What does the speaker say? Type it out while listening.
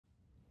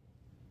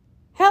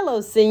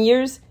Hello,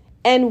 seniors,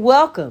 and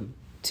welcome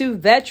to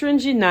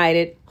Veterans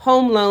United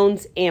Home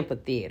Loans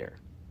Amphitheater.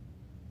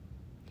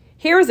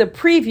 Here is a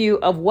preview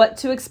of what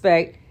to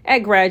expect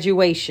at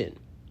graduation.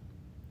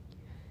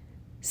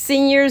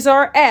 Seniors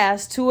are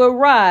asked to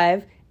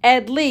arrive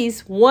at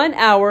least 1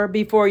 hour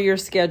before your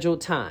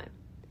scheduled time.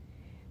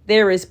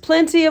 There is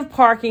plenty of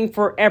parking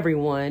for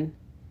everyone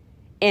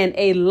and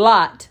a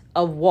lot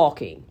of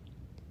walking.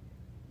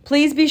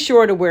 Please be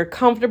sure to wear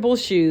comfortable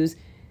shoes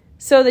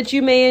so that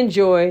you may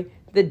enjoy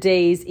the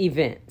day's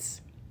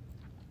events.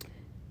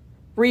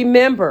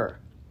 Remember,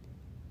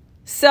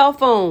 cell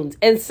phones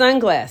and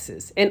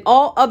sunglasses and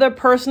all other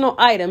personal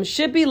items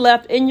should be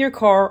left in your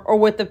car or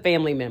with a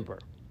family member.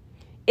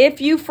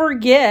 If you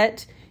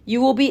forget,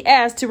 you will be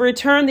asked to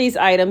return these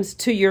items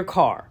to your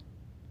car.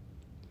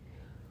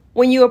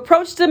 When you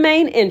approach the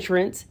main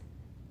entrance,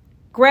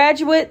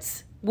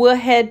 graduates will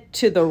head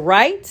to the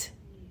right.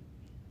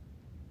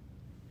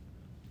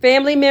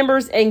 Family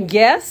members and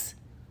guests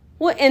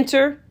will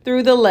enter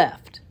through the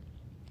left.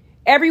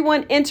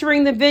 Everyone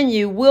entering the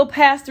venue will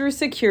pass through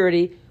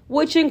security,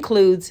 which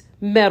includes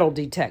metal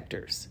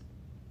detectors.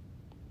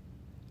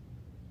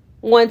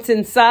 Once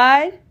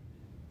inside,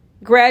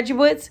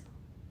 graduates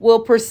will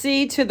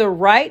proceed to the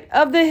right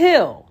of the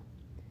hill.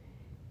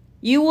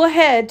 You will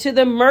head to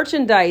the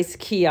merchandise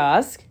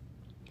kiosk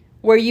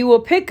where you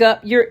will pick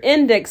up your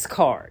index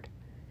card.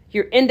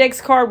 Your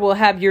index card will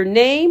have your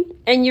name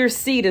and your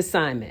seat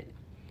assignment.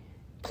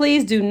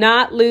 Please do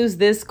not lose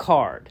this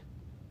card.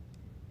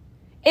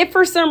 If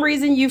for some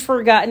reason you've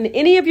forgotten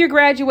any of your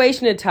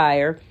graduation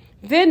attire,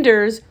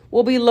 vendors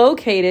will be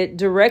located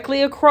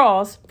directly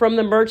across from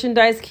the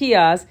merchandise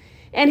kiosk,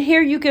 and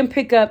here you can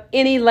pick up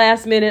any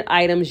last-minute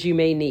items you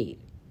may need.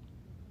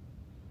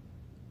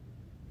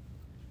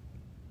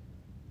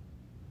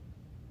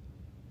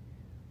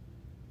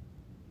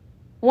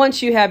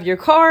 Once you have your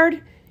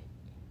card,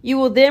 you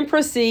will then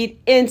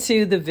proceed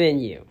into the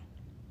venue.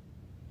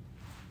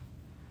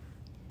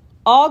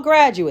 All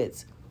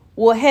graduates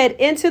will head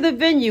into the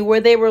venue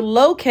where they will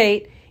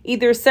locate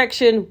either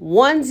section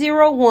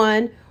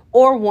 101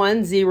 or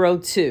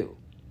 102.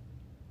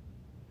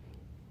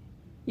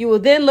 You will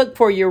then look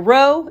for your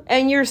row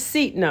and your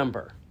seat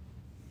number.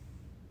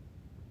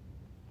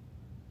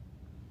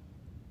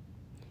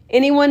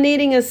 Anyone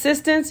needing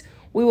assistance,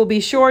 we will be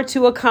sure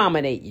to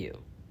accommodate you.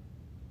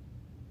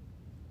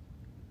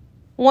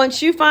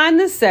 Once you find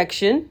the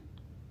section,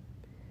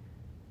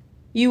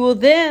 you will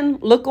then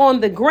look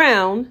on the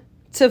ground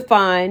to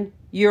find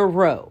your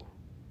row.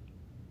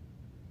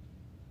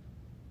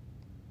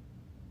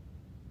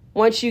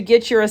 Once you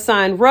get your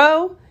assigned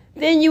row,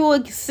 then you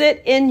will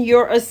sit in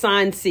your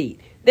assigned seat.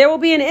 There will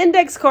be an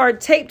index card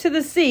taped to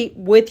the seat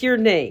with your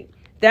name.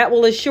 That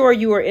will assure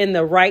you are in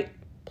the right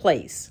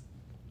place.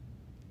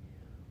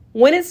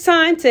 When it's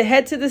time to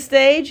head to the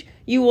stage,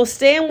 you will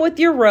stand with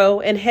your row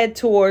and head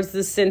towards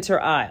the center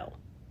aisle.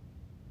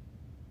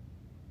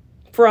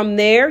 From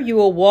there, you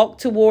will walk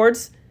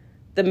towards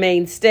the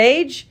main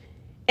stage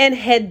and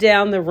head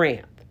down the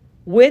ramp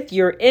with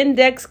your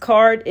index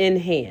card in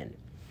hand.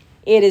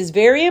 It is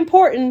very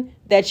important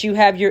that you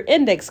have your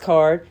index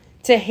card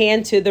to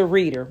hand to the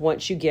reader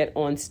once you get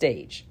on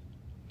stage.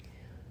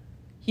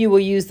 You will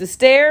use the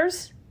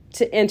stairs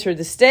to enter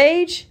the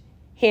stage,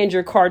 hand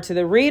your card to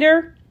the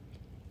reader,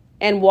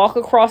 and walk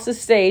across the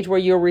stage where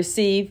you'll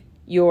receive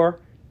your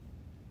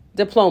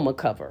diploma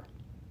cover.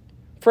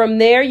 From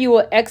there, you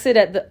will exit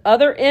at the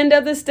other end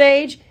of the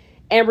stage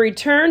and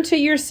return to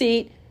your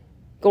seat,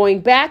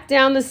 going back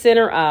down the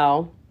center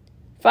aisle,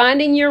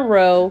 finding your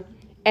row,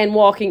 and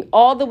walking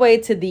all the way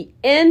to the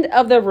end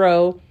of the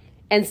row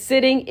and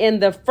sitting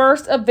in the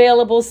first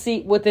available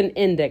seat with an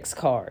index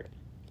card.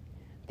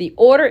 The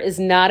order is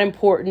not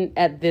important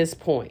at this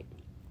point.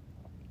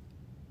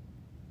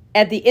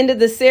 At the end of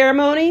the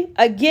ceremony,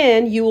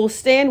 again, you will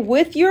stand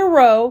with your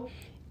row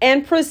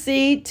and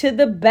proceed to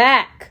the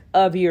back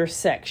of your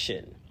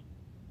section.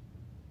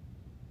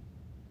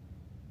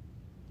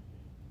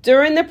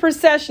 During the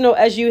processional,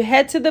 as you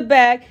head to the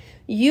back,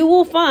 you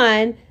will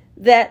find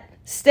that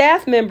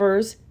staff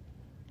members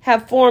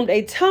have formed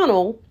a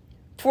tunnel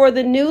for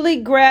the newly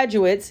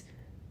graduates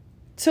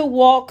to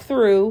walk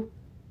through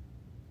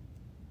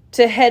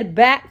to head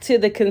back to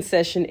the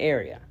concession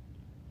area.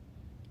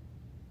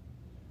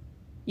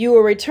 You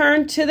will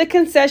return to the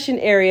concession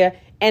area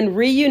and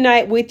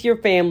reunite with your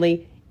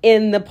family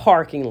in the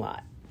parking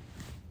lot.